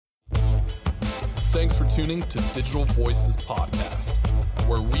Thanks for tuning to Digital Voices Podcast,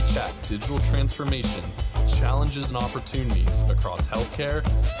 where we chat digital transformation, challenges and opportunities across healthcare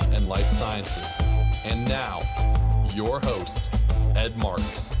and life sciences. And now, your host, Ed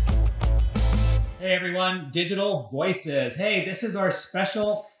Marx. Hey everyone, Digital Voices. Hey, this is our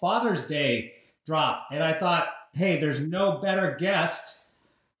special Father's Day drop. And I thought, hey, there's no better guest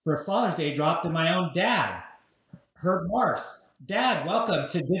for a Father's Day drop than my own dad, Herb Marx. Dad, welcome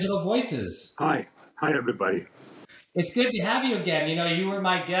to Digital Voices. Hi everybody. It's good to have you again. You know, you were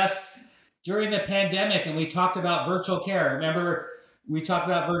my guest during the pandemic and we talked about virtual care. Remember, we talked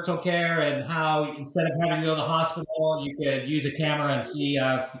about virtual care and how instead of having to go to the hospital, you could use a camera and see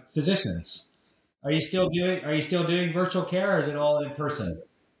physicians. Are you still doing virtual care, or is it all in person?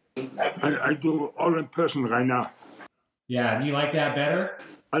 I do all in person right now. Yeah, and you like that better?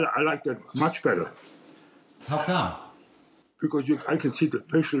 I like that much better. How come? Because I can see the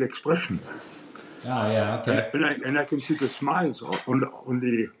facial expression. Oh, yeah, okay. And I can see the smiles on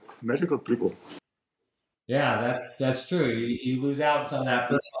the medical people. Yeah, that's true. You lose out on some of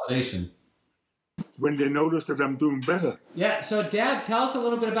that personalization. When they notice that I'm doing better. Yeah, so Dad, tell us a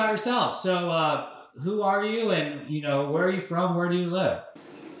little bit about yourself. So who are you and, where are you from? Where do you live?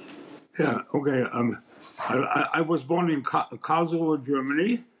 Yeah, okay. I was born in Karlsruhe,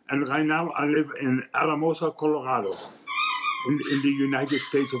 Germany, and right now I live in Alamosa, Colorado, in the United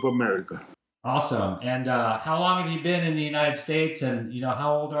States of America. Awesome. And how long have you been in the United States? And,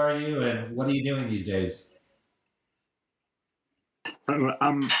 how old are you? And what are you doing these days?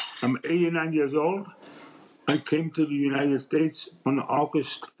 I'm 89 years old. I came to the United States on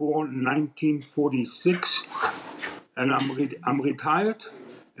August 4, 1946, and I'm retired,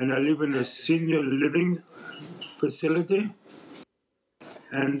 and I live in a senior living facility,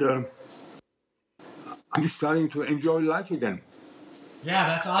 and I'm starting to enjoy life again. Yeah,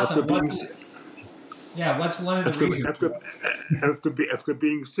 that's awesome. What's one of the reasons? After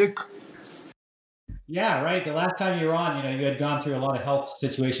being sick. Yeah, right. The last time you were on, you had gone through a lot of health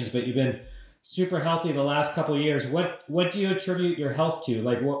situations, but you've been super healthy the last couple of years. What do you attribute your health to?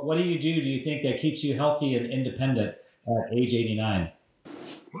 Like, what do you think that keeps you healthy and independent at age 89?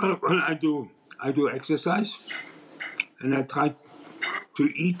 Well, I do exercise, and I try to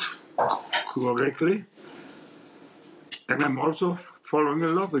eat correctly, and I'm also falling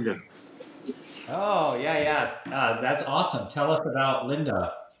in love again. Oh, yeah. That's awesome. Tell us about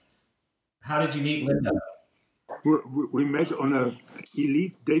Linda. How did you meet Linda? We met on an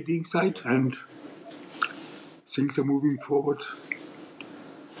elite dating site, and things are moving forward.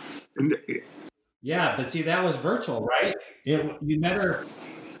 Yeah, but see, that was virtual, right? You met her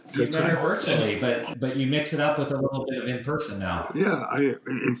virtually, but you mix it up with a little bit of in person now. Yeah,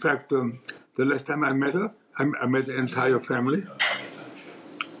 in fact, the last time I met her, I met the entire family,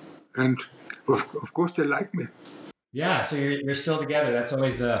 and of course they like me. Yeah, so you're still together. That's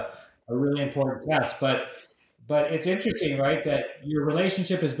always a really important test, but it's interesting, right, that your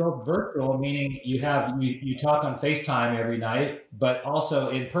relationship is both virtual, meaning you talk on FaceTime every night, but also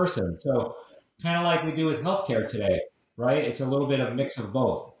in person. So kind of like we do with healthcare today, right? It's a little bit of a mix of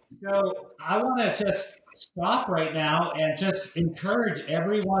both. So I want to just stop right now and just encourage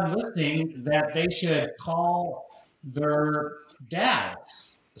everyone listening that they should call their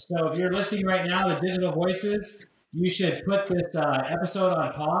dads. So if you're listening right now to Digital Voices, you should put this episode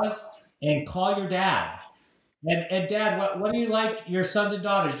on pause and call your dad. And Dad, what do you like your sons and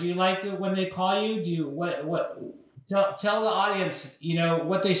daughters? Do you like it when they call you? Do you tell the audience,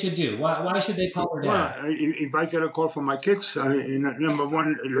 what they should do? Why should they call their dad? Well, if I get a call from my kids, number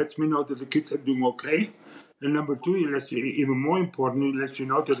one, it lets me know that the kids are doing okay. And number two, even more importantly, it lets you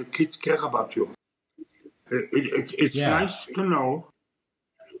know that the kids care about you. It's nice to know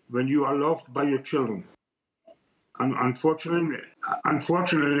when you are loved by your children. Unfortunately,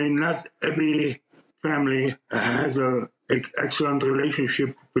 not every family has an excellent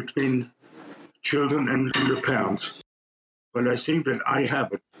relationship between children and the parents. But I think that I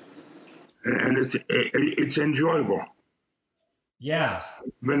have it, and it's enjoyable. Yeah.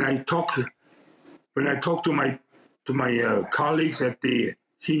 When I talk to my colleagues at the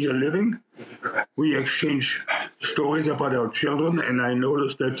senior living, we exchange stories about our children, and I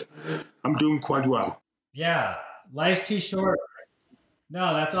notice that I'm doing quite well. Yeah. Life's too short.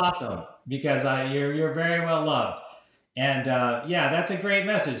 No, that's awesome because you're very well loved, and that's a great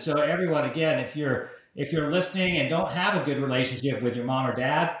message. So everyone, again, if you're listening and don't have a good relationship with your mom or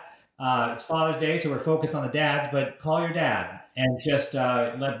dad, it's Father's Day, so we're focused on the dads. But call your dad and just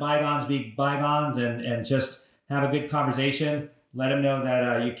let bygones be bygones, and just have a good conversation. Let him know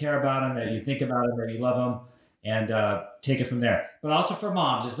that you care about him, that you think about him, that you love him, and take it from there. But also for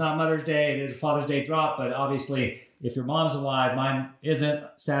moms, it's not Mother's Day, it is a Father's Day drop, but obviously if your mom's alive, mine isn't,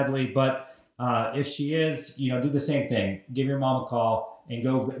 sadly, but if she is, do the same thing. Give your mom a call and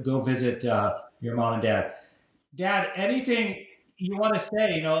go visit your mom and dad. Dad, anything you want to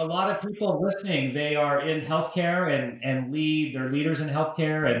say? A lot of people listening, they are in healthcare and they're leaders in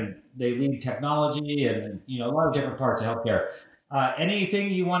healthcare, and they lead technology and a lot of different parts of healthcare.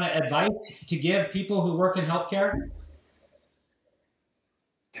 Anything you want to advise to give people who work in healthcare?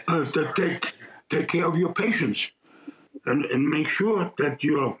 To take care of your patients and make sure that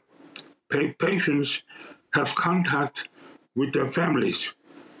your patients have contact with their families.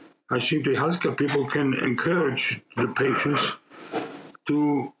 I think the healthcare people can encourage the patients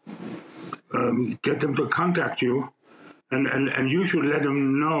to get them to contact you, and you should let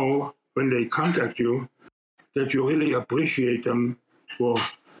them know when they contact you that you really appreciate them for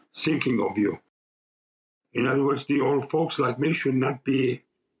thinking of you. In other words, the old folks like me should not feel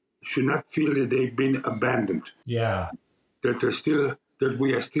that they've been abandoned. Yeah. That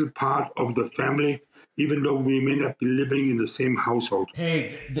we are still part of the family, even though we may not be living in the same household.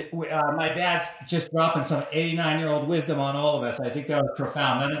 Hey, my dad's just dropping some 89-year-old wisdom on all of us. I think that was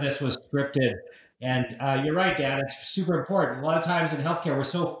profound. None of this was scripted. And you're right, Dad. It's super important. A lot of times in healthcare, we're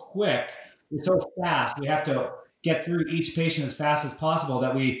so quick, we're so fast. We have to get through each patient as fast as possible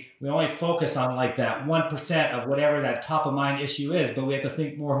that we only focus on like that 1% of whatever that top of mind issue is. But we have to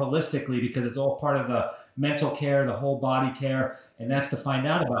think more holistically, because it's all part of the mental care, the whole body care. And that's to find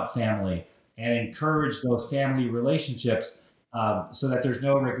out about family and encourage those family relationships so that there's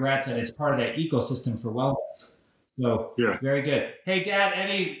no regrets, and it's part of that ecosystem for wellness. So, yeah. Very good. Hey, Dad,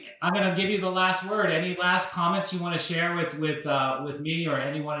 I'm going to give you the last word. Any last comments you want to share with me or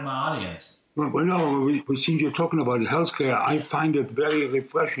anyone in my audience? Well, no, since you're talking about healthcare, I find it very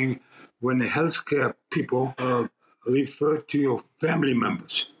refreshing when the healthcare people refer to your family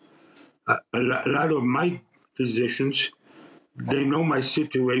members. A lot of my physicians, they know my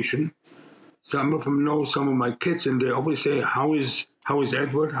situation. Some of them know some of my kids, and they always say, "How is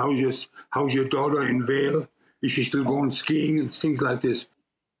Edward? How's your daughter in Vail? Is she still going skiing?" and things like this.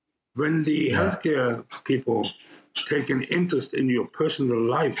 When the healthcare people take an interest in your personal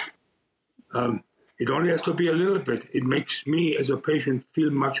life, it only has to be a little bit. It makes me as a patient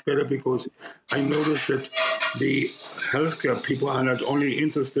feel much better, because I notice that the healthcare people are not only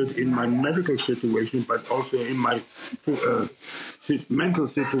interested in my medical situation, but also in my mental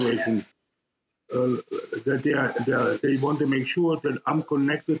situation. That they want to make sure that I'm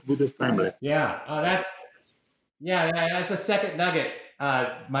connected with the family. That's a second nugget.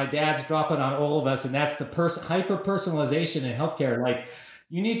 My dad's dropping on all of us, and that's the hyper-personalization in healthcare. Like,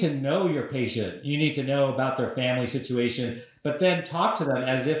 you need to know your patient. You need to know about their family situation, but then talk to them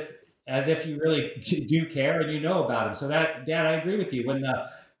as if you really do care and you know about them. So that, Dad, I agree with you. When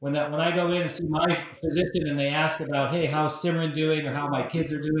I go in and see my physician and they ask about, hey, how's Simran doing, or how my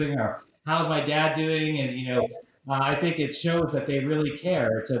kids are doing, or how's my dad doing, and I think it shows that they really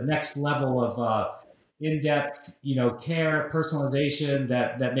care. It's a next level of in-depth, care, personalization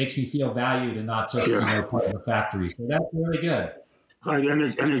that makes me feel valued and not just part of the factory. So that's really good. Right,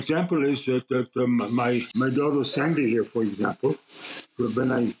 and an example is that my daughter Sandy here, for example,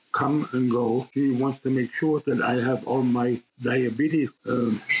 when I come and go, she wants to make sure that I have all my diabetes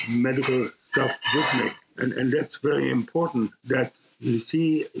medical stuff with me, and that's very important. That you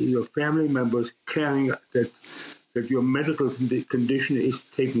see your family members caring that your medical condition is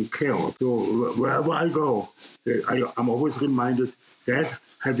taken care of. So wherever I go, I'm always reminded, Dad,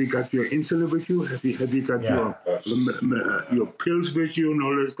 have you got your insulin with you? Have you got your pills with you and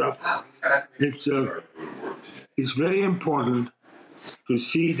all that stuff? It's very important to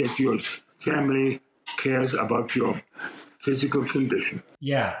see that your family cares about your physical condition.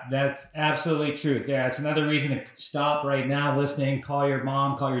 Yeah, that's absolutely true. That's another reason to stop right now, listening, call your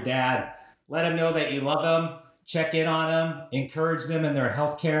mom, call your dad, let them know that you love them, check in on them, encourage them in their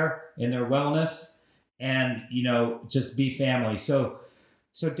healthcare, in their wellness, and, just be family. So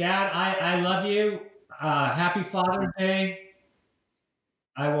Dad, I love you. Happy Father's Day.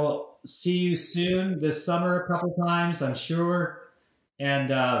 I will see you soon this summer a couple times, I'm sure. And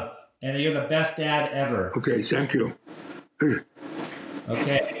you're the best dad ever. Okay, thank you.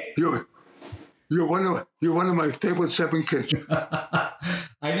 Okay. You're one of my favorite 7 kids.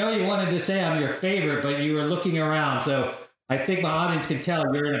 I know you wanted to say I'm your favorite, but you were looking around. So I think my audience can tell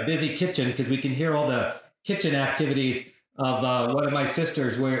you're in a busy kitchen, because we can hear all the kitchen activities of one of my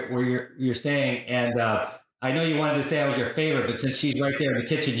sisters where you're staying. And I know you wanted to say I was your favorite, but since she's right there in the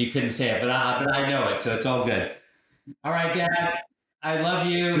kitchen, you couldn't say it. But I know it, so it's all good. All right, Dad. I love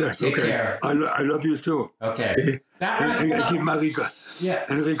you. Yes, Take care. I love you too. Okay. And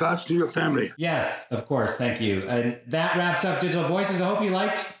regards to your family. Yes, of course. Thank you. And that wraps up Digital Voices. I hope you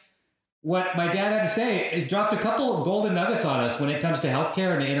liked what my dad had to say. It dropped a couple of golden nuggets on us when it comes to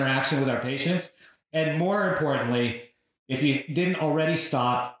healthcare and the interaction with our patients. And more importantly, if you didn't already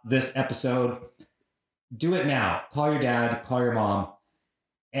stop this episode, do it now. Call your dad, call your mom.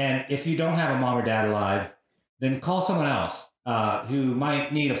 And if you don't have a mom or dad alive, then call someone else who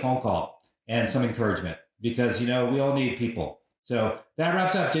might need a phone call and some encouragement, because, we all need people. So that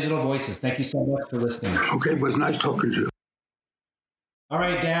wraps up Digital Voices. Thank you so much for listening. Okay, it was nice talking to you. All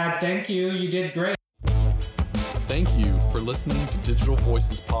right, Dad, thank you. You did great. Thank you for listening to Digital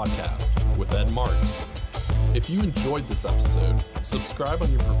Voices Podcast with Ed Marx. If you enjoyed this episode, subscribe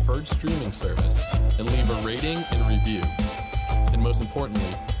on your preferred streaming service and leave a rating and review. And most importantly,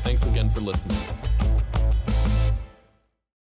 thanks again for listening.